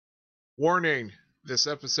Warning: this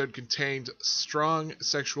episode contained strong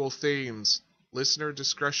sexual themes. Listener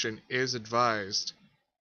discretion is advised.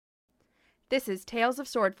 This is Tales of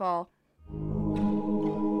Swordfall.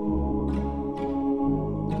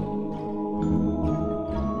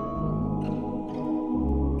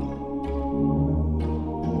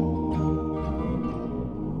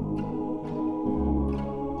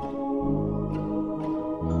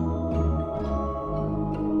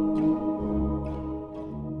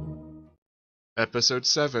 Episode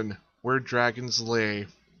 7: Where Dragons Lay.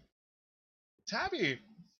 Tabby,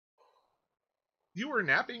 you were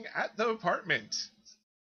napping at the apartment.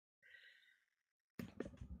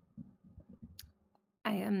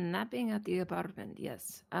 I am napping at the apartment,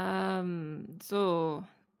 yes. So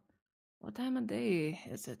what time of day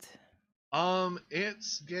is it?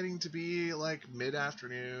 It's getting to be like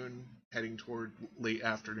mid-afternoon, heading toward late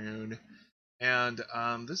afternoon. And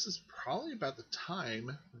this is probably about the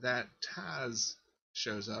time that Taz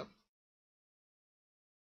shows up.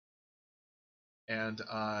 And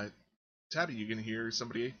Tabby, you can hear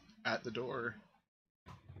somebody at the door.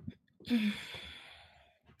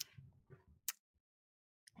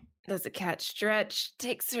 Does the cat stretch,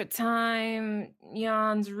 takes her time,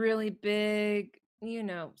 yawns really big,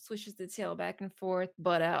 swishes the tail back and forth,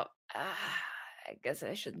 butt out. I guess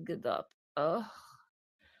I should get up. Ugh.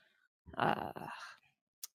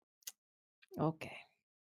 Okay.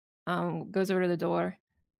 Goes over to the door.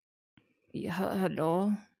 Yeah,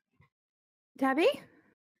 hello? Tabby?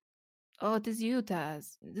 Oh, it is you,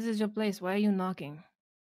 Taz. This is your place. Why are you knocking?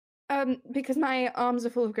 Because my arms are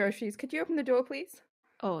full of groceries. Could you open the door, please?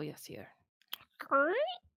 Oh, yes, here.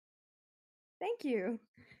 Thank you.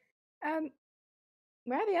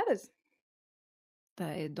 Where are the others?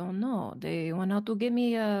 I don't know. They went out to get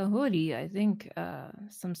me a hoodie. I think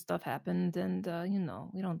some stuff happened, and you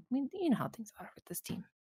know how things are with this team.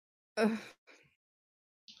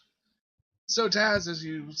 So Taz, as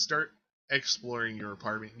you start exploring your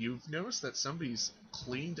apartment, you've noticed that somebody's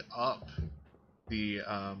cleaned up the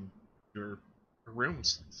your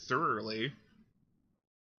rooms thoroughly,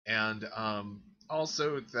 and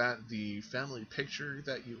also that the family picture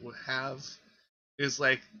that you have is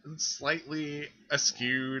like slightly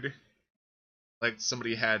askewed, like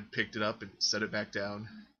somebody had picked it up and set it back down,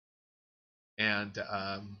 and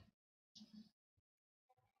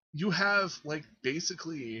you have like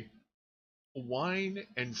basically wine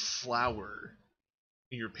and flour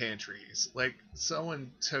in your pantries. Like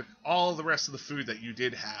someone took all the rest of the food that you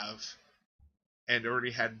did have and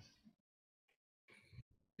already had,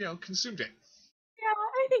 consumed it. Yeah,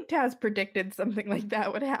 I think Taz predicted something like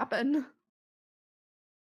that would happen.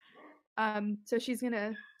 So she's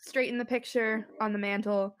gonna straighten the picture on the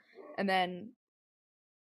mantle and then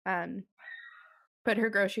put her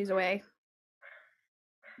groceries away.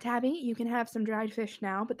 Tabby, you can have some dried fish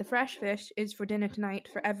now, but the fresh fish is for dinner tonight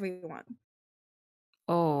for everyone.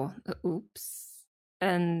 Oh, oops.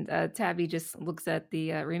 And Tabby just looks at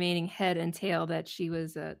the remaining head and tail that she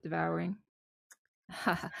was devouring.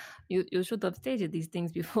 You should have stated these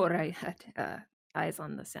things before I had eyes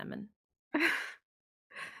on the salmon.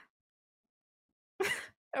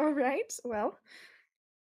 All right, well,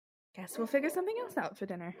 guess we'll figure something else out for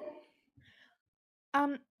dinner.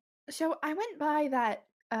 So I went by that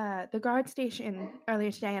the guard station earlier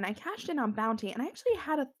today, and I cashed in on bounty, and I actually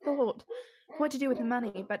had a thought what to do with the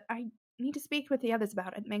money, but I need to speak with the others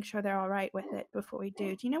about it, make sure they're all right with it before we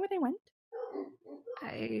do. Do you know where they went?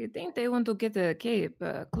 I think they want to get a cape,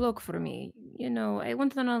 a cloak for me. I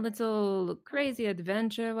went on a little crazy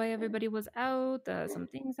adventure while everybody was out. Some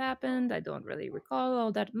things happened. I don't really recall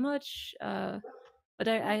all that much. But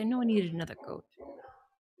I know I needed another coat.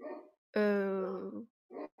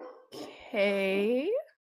 Okay.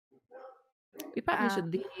 We probably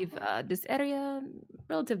should leave this area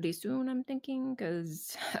relatively soon, I'm thinking,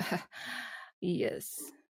 because,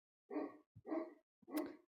 yes.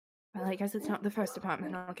 Well, I guess it's not the first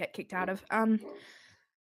apartment I'll get kicked out of.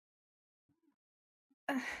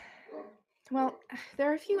 Well,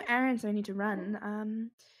 there are a few errands I need to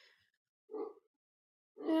run.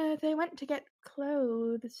 They went to get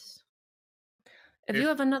clothes. If you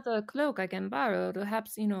have another cloak I can borrow,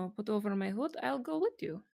 perhaps, put over my hood, I'll go with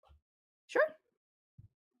you. Sure.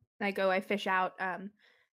 I fish out kind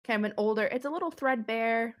of an older, it's a little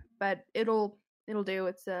threadbare, but it'll do.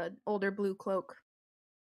 It's an older blue cloak.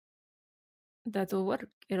 That'll work.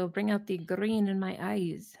 It'll bring out the green in my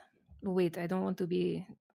eyes. Wait, I don't want to be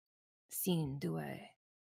seen, do I?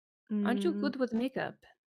 Aren't you good with makeup?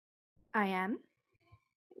 I am.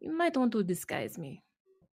 You might want to disguise me.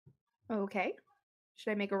 Okay.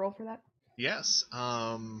 Should I make a roll for that? Yes.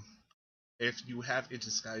 if you have a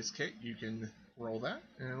disguise kit, you can roll that,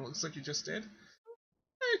 and it looks like you just did.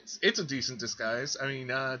 It's a decent disguise. I mean,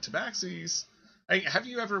 Tabaxi's. Have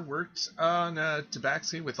you ever worked on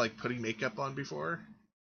Tabaxi with like putting makeup on before?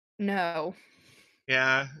 No.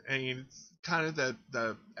 Yeah, I mean, it's kind of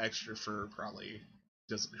the extra fur probably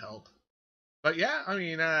doesn't help. But yeah, I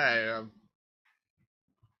mean, It's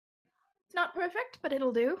not perfect, but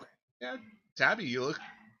it'll do. yeah, Tabby, you look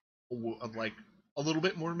like a little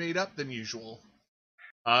bit more made up than usual.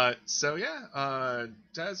 So yeah,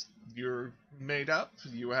 Taz, you're made up.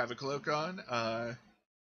 You have a cloak on.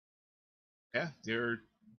 Yeah, you're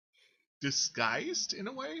disguised in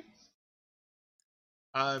a way.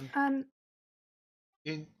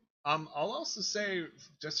 In I'll also say,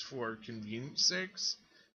 just for convenience sakes,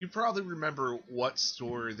 you probably remember what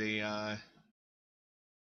store they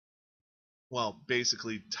well,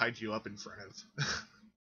 basically tied you up in front of.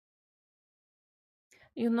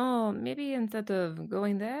 Maybe instead of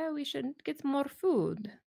going there, we should get more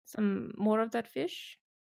food. Some more of that fish?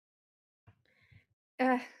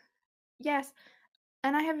 Yes.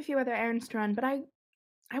 And I have a few other errands to run, but I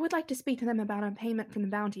would like to speak to them about a payment from the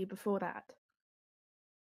bounty before that.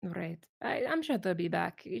 Right. I'm sure they'll be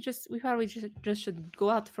back. We probably just should go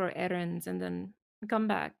out for errands and then come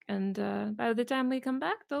back. And by the time we come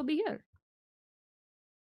back, they'll be here.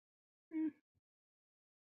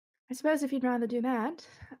 I suppose if you'd rather do that,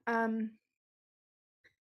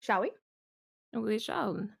 shall we? We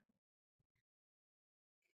shall.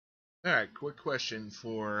 Alright, quick question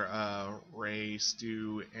for Ray,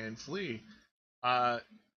 Stu, and Flea.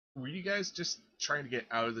 Were you guys just trying to get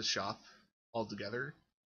out of the shop altogether?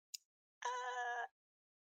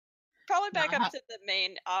 Probably back up to the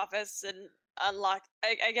main office and unlock.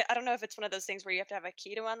 I don't know if it's one of those things where you have to have a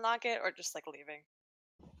key to unlock it, or just like leaving.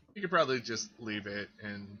 You could probably just leave it,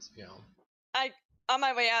 and On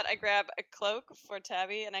my way out, I grab a cloak for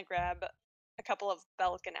Tabby, and I grab a couple of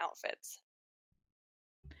Belkin outfits.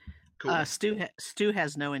 Cool. Stu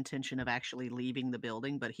has no intention of actually leaving the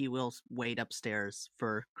building, but he will wait upstairs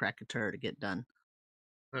for Krakatur to get done.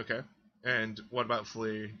 Okay. And what about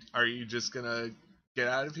Flea? Are you just gonna get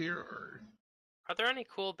out of here, or? Are there any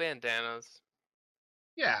cool bandanas?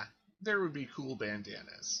 Yeah, there would be cool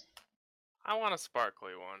bandanas. I want a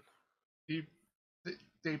sparkly one.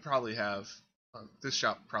 They probably have. This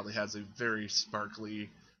shop probably has a very sparkly,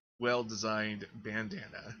 well-designed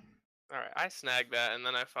bandana. Alright, I snag that, and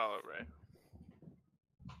then I follow Ray.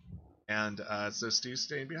 And so Stu's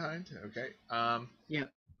staying behind? Okay. Yeah.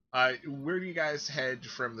 Where do you guys head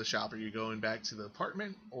from the shop? Are you going back to the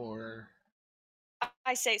apartment, or?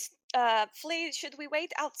 I say, Flea, should we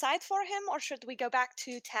wait outside for him, or should we go back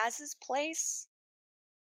to Taz's place?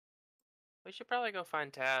 We should probably go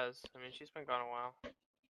find Taz. I mean, she's been gone a while.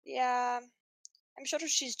 Yeah, I'm sure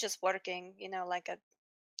she's just working, like a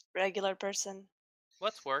regular person.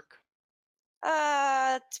 What's work?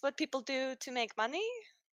 It's what people do to make money.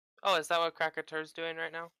 Oh, is that what Krakatur's doing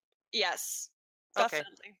right now? Yes, Okay.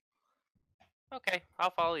 definitely. Okay,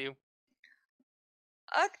 I'll follow you.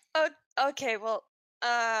 Okay, well,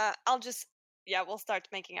 we'll start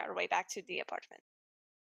making our way back to the apartment.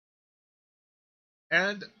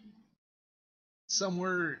 And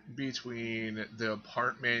somewhere between the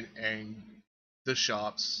apartment and the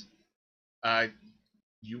shops,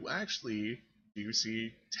 you actually do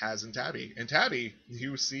see Taz and Tabby. And Tabby,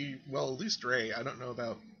 you see, well, at least Ray. I don't know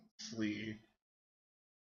about Flea.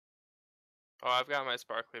 Oh, I've got my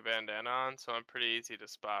sparkly bandana on, so I'm pretty easy to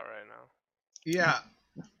spot right now. Yeah,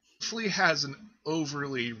 Flea has an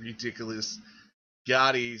overly ridiculous,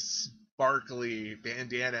 gaudy, sparkly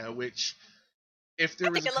bandana, which, if there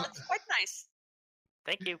I was think it looks quite nice.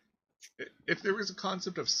 Thank you. if there was a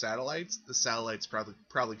concept of satellites, the satellites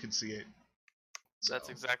probably could see it. So, That's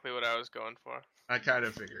exactly what I was going for. I kind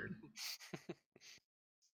of figured.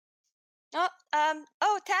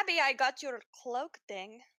 Oh, Tabby, I got your cloak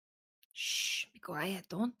thing. Shh, be quiet.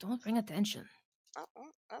 Don't bring attention.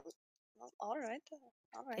 All right.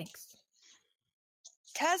 Thanks.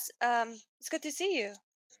 Taz, it's good to see you.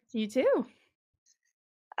 You too.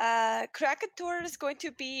 Krakatur is going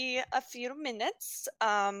to be a few minutes.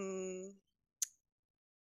 And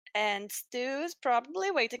Stu's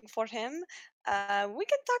probably waiting for him. We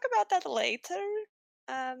can talk about that later.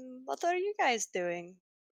 What are you guys doing?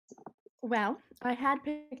 Well, I had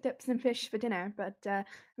picked up some fish for dinner, but I'm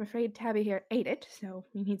afraid Tabby here ate it, so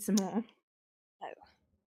we need some more.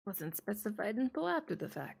 Wasn't specified until after the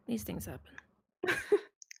fact. These things happen.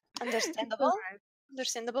 Understandable.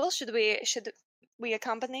 Understandable. Should we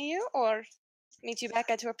accompany you or meet you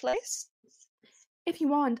back at your place? If you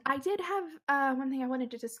want, I did have one thing I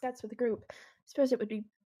wanted to discuss with the group. I suppose it would be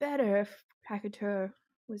better if Krakatur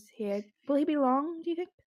was here. Will he be long, do you think?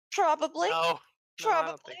 Probably. No, I Probably.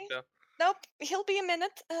 don't think so. Nope. He'll be a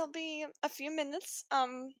minute. He'll be a few minutes.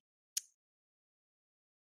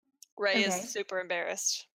 Ray Okay. is super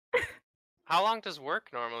embarrassed. How long does work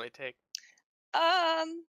normally take? That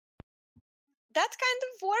kind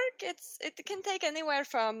of work, it can take anywhere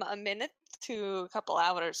from a minute to a couple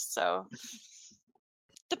hours. So,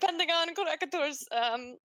 depending on Krakatur's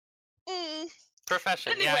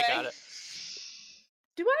Profession, yeah, I Anyway. got it.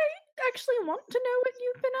 Do I actually want to know what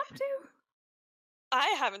you've been up to? I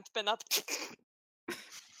haven't been up.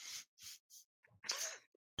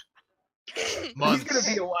 Months. He's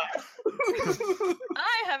gonna be a while.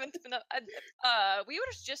 I haven't been up. We were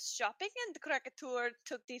just shopping, and Krakatur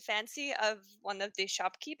took the fancy of one of the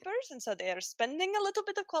shopkeepers, and so they are spending a little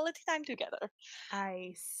bit of quality time together.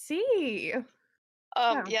 I see.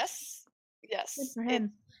 Yeah. Yes. Good for It,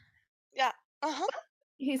 him. uh-huh.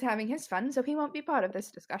 He's having his fun, so he won't be part of this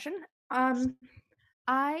discussion.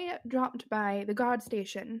 I dropped by the guard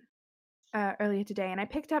station earlier today, and I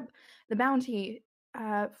picked up the bounty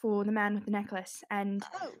for the man with the necklace, and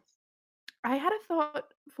Oh. I had a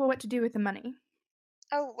thought for what to do with the money.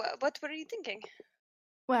 Oh, what were you thinking?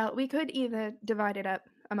 Well, we could either divide it up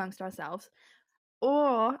amongst ourselves,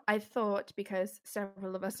 or I thought, because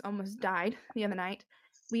several of us almost died the other night,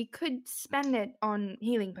 we could spend it on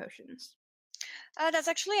healing potions. That's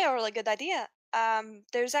actually a really good idea.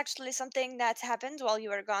 There's actually something that happened while you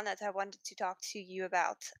were gone that I wanted to talk to you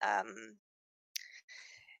about.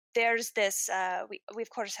 There's this, we of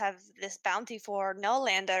course have this bounty for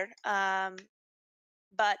Nolander,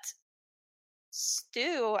 but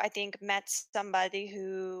Stu, I think, met somebody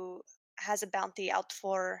who has a bounty out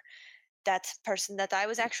for that person that I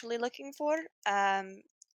was actually looking for.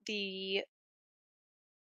 The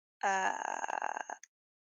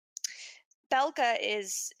Belka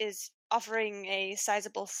is offering a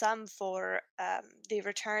sizable sum for the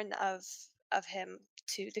return of him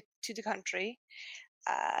to the country,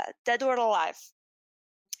 dead or alive.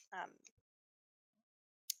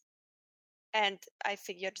 And I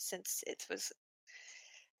figured, since it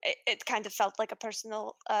kind of felt like a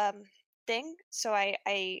personal thing, so I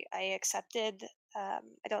accepted. I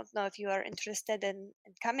don't know if you are interested in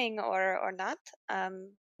coming or not.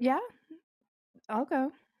 Yeah, I'll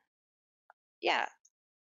go. Yeah,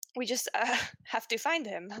 we just have to find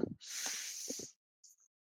him.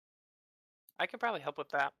 I can probably help with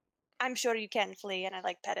that. I'm sure you can, Flea, and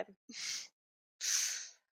I pet him.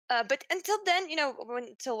 But until then,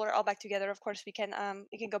 until we're all back together, of course, we can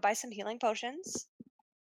go buy some healing potions.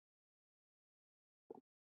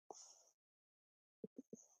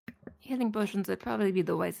 Healing potions would probably be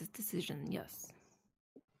the wisest decision, yes.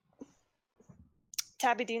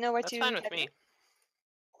 Tabby, do you know where That's to fine with get me. it?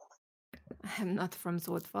 I'm not from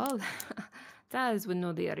Swordfall. Taz would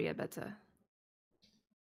know the area better.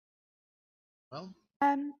 Well,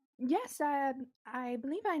 Yes, I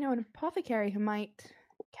believe I know an apothecary who might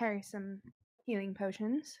carry some healing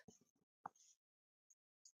potions.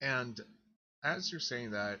 and as you're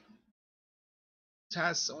saying that,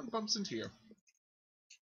 Taz, someone bumps into you.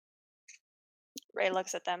 Ray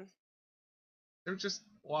looks at them. They're just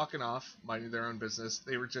walking off, minding their own business.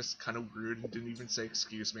 They were just kind of rude and didn't even say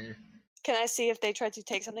excuse me. Can I see if they tried to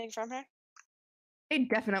take something from her? They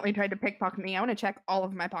definitely tried to pickpocket me. I want to check all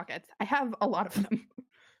of my pockets. I have a lot of them.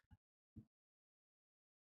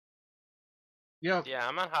 Yeah, Yeah,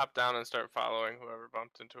 I'm gonna hop down and start following whoever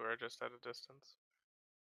bumped into her just at a distance.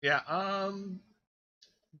 yeah.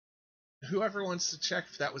 Whoever wants to check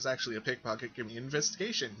if that was actually a pickpocket, give me an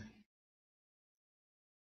investigation.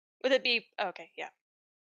 Would it be okay? Yeah.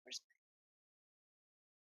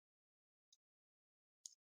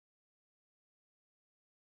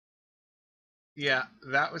 Yeah,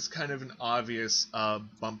 that was kind of an obvious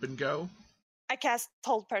bump and go. I cast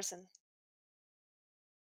Hold Person.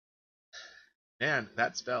 Man,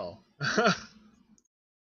 that spell.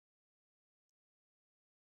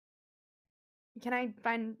 Can I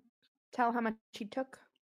tell how much he took?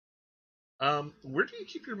 Where do you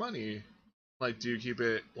keep your money? Like, do you keep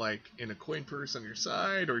it like in a coin purse on your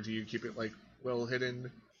side, or do you keep it like well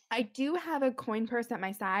hidden? I do have a coin purse at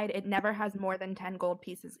my side. It never has more than 10 gold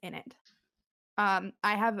pieces in it. I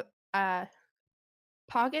have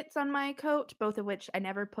pockets on my coat, both of which I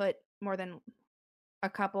never put more than a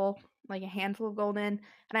couple, like a handful of gold in.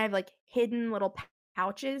 And I have like hidden little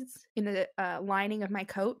pouches in the lining of my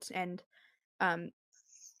coat and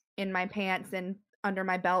in my pants and under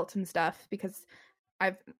my belt and stuff, because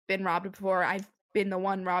I've been robbed before. I've been the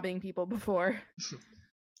one robbing people before.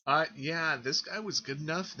 Yeah, this guy was good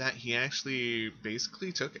enough that he actually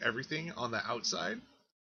basically took everything on the outside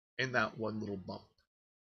in that one little bump.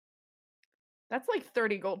 That's like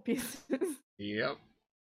 30 gold pieces. Yep.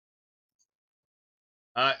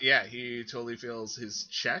 Yeah, he totally feels his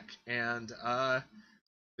check, and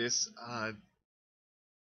this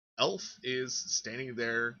elf is standing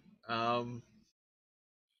there,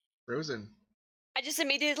 frozen. I just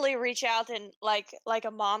immediately reach out and like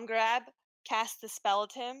a mom grab, cast the spell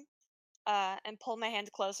at him, and pull my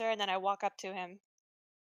hand closer, and then I walk up to him,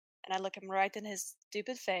 and I look him right in his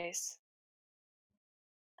stupid face,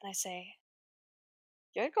 and I say,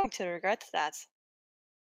 "You're going to regret that."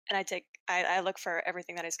 And I look for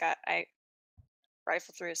everything that he's got. I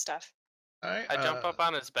rifle through his stuff. Alright, I jump up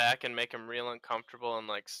on his back and make him real uncomfortable and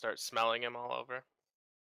like start smelling him all over.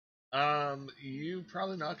 you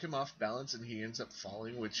probably knock him off balance and he ends up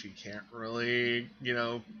falling, which he can't really,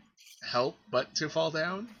 help but to fall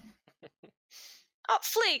down. Oh,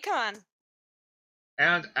 Flea, come on.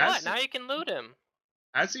 And What? Now you can loot him.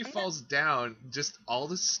 as he falls down, just all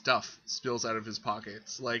this stuff spills out of his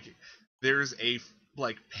pockets. Like, there's a,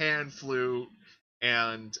 pan flute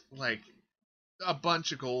and, a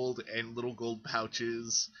bunch of gold and little gold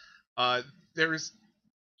pouches. There's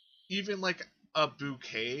even, a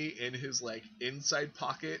bouquet in his, inside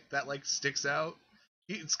pocket that, sticks out.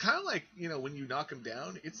 It's kind of like, when you knock him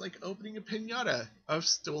down, it's like opening a piñata of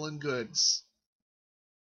stolen goods.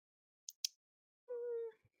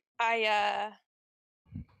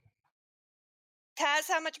 Taz,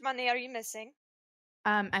 how much money are you missing?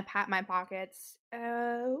 I pat my pockets.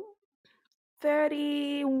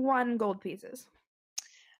 31 gold pieces.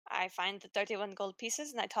 I find the 31 gold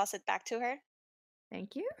pieces and I toss it back to her.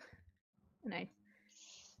 Thank you. And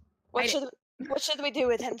What should we do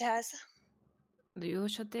with him, Taz? You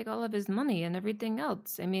should take all of his money and everything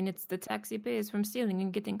else. I mean, it's the tax he pays from stealing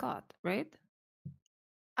and getting caught, right?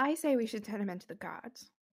 I say we should turn him into the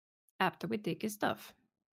gods. After we take his stuff.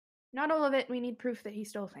 Not all of it. We need proof that he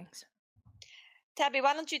stole things. Tabby,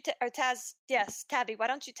 why don't you or Taz? Yes, Tabby, why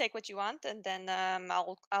don't you take what you want, and then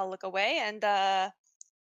I'll look away, and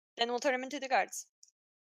then we'll turn him into the guards.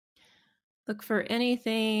 Look for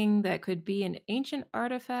anything that could be an ancient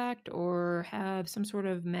artifact or have some sort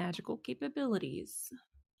of magical capabilities.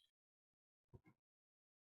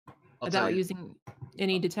 Without using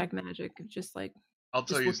any detect magic, just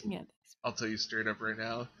looking at this. I'll tell you straight up right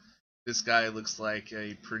now. This guy looks like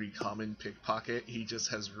a pretty common pickpocket. He just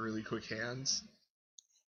has really quick hands.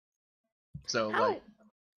 So, How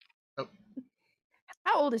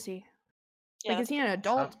old is he? Yeah, is he an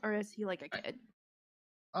adult or is he like a kid?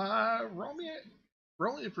 Roll me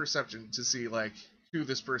a perception to see who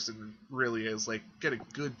this person really is. Get a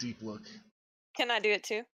good deep look. Can I do it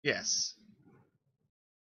too? Yes.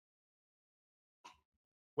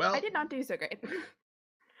 Well, I did not do so great.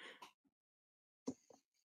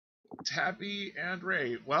 Tabby and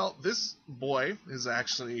Ray. Well, this boy is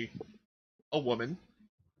actually a woman.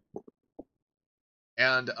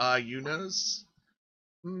 And you notice,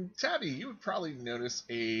 Tabby, you would probably notice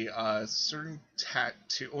a certain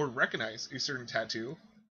tattoo, or recognize a certain tattoo.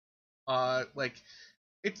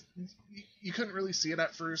 It's, you couldn't really see it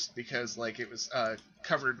at first because it was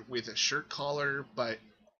covered with a shirt collar, but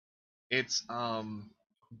it's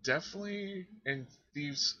definitely a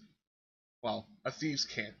thieves'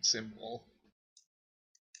 cant symbol.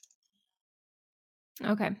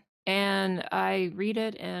 Okay. And I read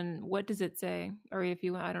it, and what does it say? Or I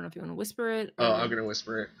don't know if you want to whisper it. Oh, I'm gonna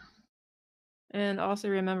whisper it. And also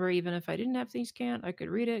remember, even if I didn't have thieves' cant, I could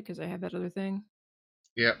read it because I have that other thing.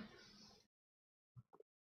 Yep.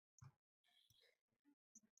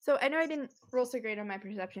 So I know I didn't roll so great on my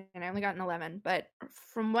perception. I only got an 11, but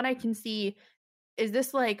from what I can see, is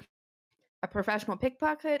this like a professional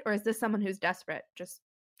pickpocket, or is this someone who's desperate, just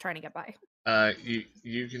trying to get by?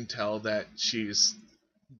 You can tell that she's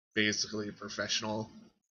basically a professional.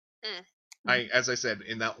 As I said,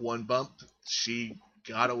 in that one bump, she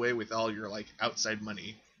got away with all your outside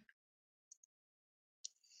money.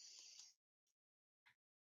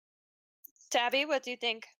 Tabby, what do you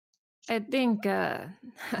think? I think I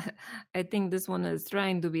think this one is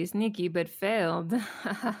trying to be sneaky but failed.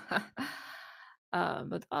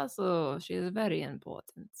 But also she is very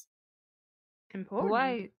important. Important?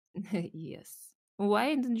 Why? Yes.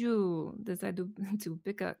 Why did you decide to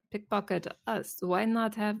pickpocket us? Why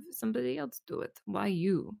not have somebody else do it? Why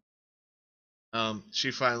you?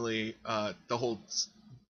 She finally the whole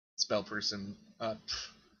spell person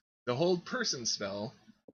the hold person spell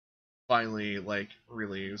finally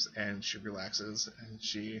relieves, and she relaxes, and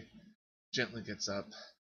she gently gets up.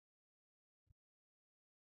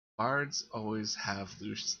 Bards always have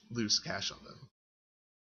loose cash on them.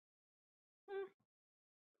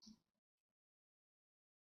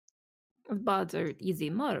 Bards are easy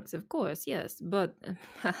marks, of course, yes, but,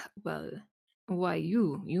 well, why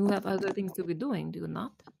you? You have other things to be doing, do you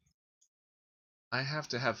not? I have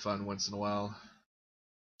to have fun once in a while.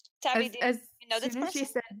 Tabby, As do you know this soon as she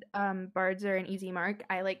person? said bards are an easy mark,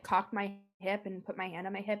 I like cocked my hip and put my hand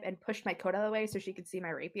on my hip and pushed my coat out of the way so she could see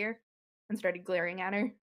my rapier and started glaring at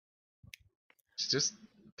her. She's just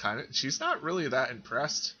she's not really that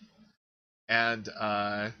impressed. And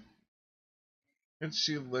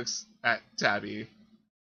she looks at Tabby.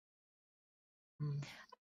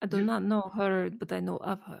 I do not know her, but I know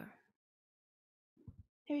of her.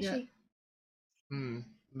 Who is Yeah. she?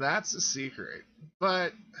 That's a secret.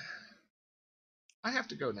 But I have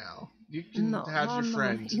to go now. You can have your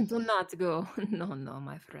friend. You do not go. No,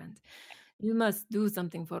 my friend. You must do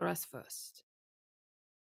something for us first.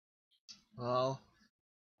 Well,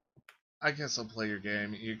 I guess I'll play your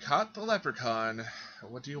game. You caught the leprechaun.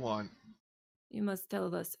 What do you want? You must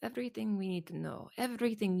tell us everything we need to know.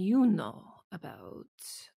 Everything you know about...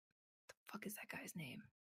 The fuck is that guy's name?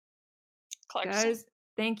 Clarkson. Guys,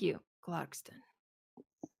 thank you. Clarkston.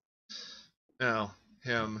 No,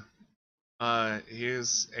 him. He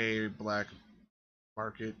is a black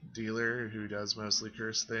market dealer who does mostly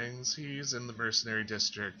cursed things. He's in the mercenary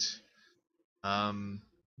district.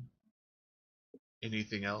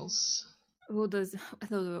 Anything else? Who does...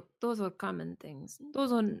 Those are common things.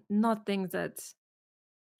 Those are not things that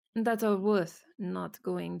are worth not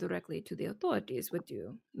going directly to the authorities with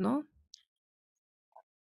you, no?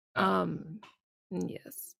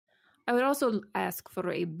 Yes. I would also ask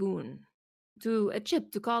for a boon, a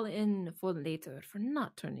chip to call in for later for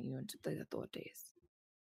not turning you into the authorities.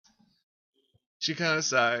 She kind of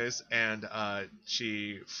sighs and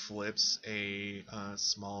she flips a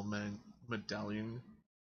small medallion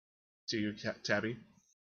to you, Tabby.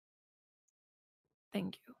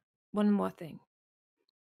 Thank you. One more thing.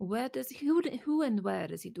 Where does who and where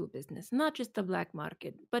does he do business? Not just the black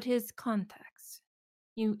market, but his contacts.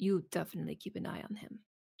 You definitely keep an eye on him,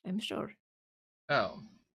 I'm sure. Oh.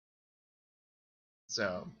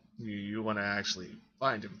 So, you want to actually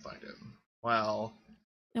find him. Well...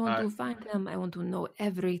 I want to find him. I want to know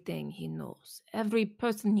everything he knows. Every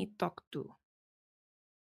person he talked to.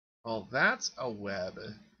 Well, that's a web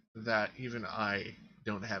that even I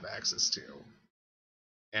don't have access to.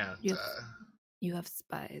 And, You have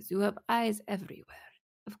spies. You have eyes everywhere.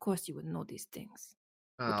 Of course you would know these things.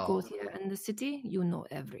 What goes here in the city, you know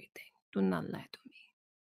everything. Do not lie to me.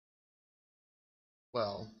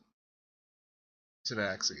 Well,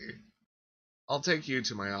 Tabaxi, I'll take you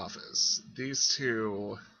to my office. These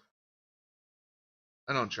two...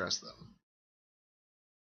 I don't trust them.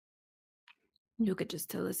 You could just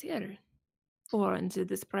tell us here. Or into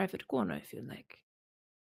this private corner if you like.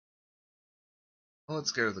 Well,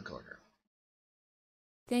 let's go to the corner.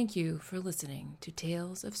 Thank you for listening to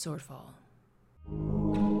Tales of Swordfall.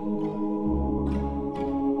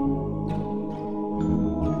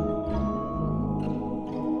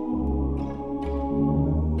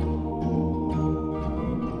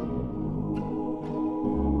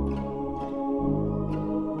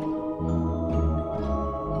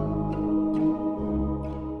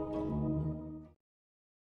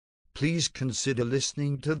 Please consider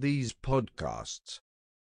listening to these podcasts.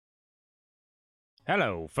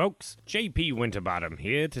 Hello, folks. JP Winterbottom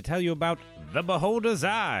here to tell you about The Beholder's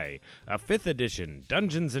Eye, a 5th edition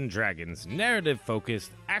Dungeons & Dragons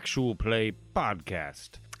narrative-focused actual play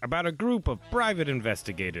podcast about a group of private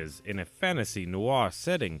investigators in a fantasy noir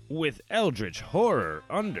setting with eldritch horror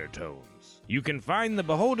undertones. You can find The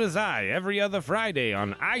Beholder's Eye every other Friday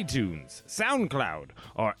on iTunes, SoundCloud,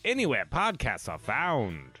 or anywhere podcasts are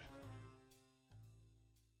found.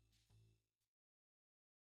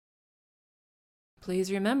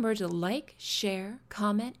 Please remember to like, share,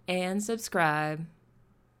 comment, and subscribe.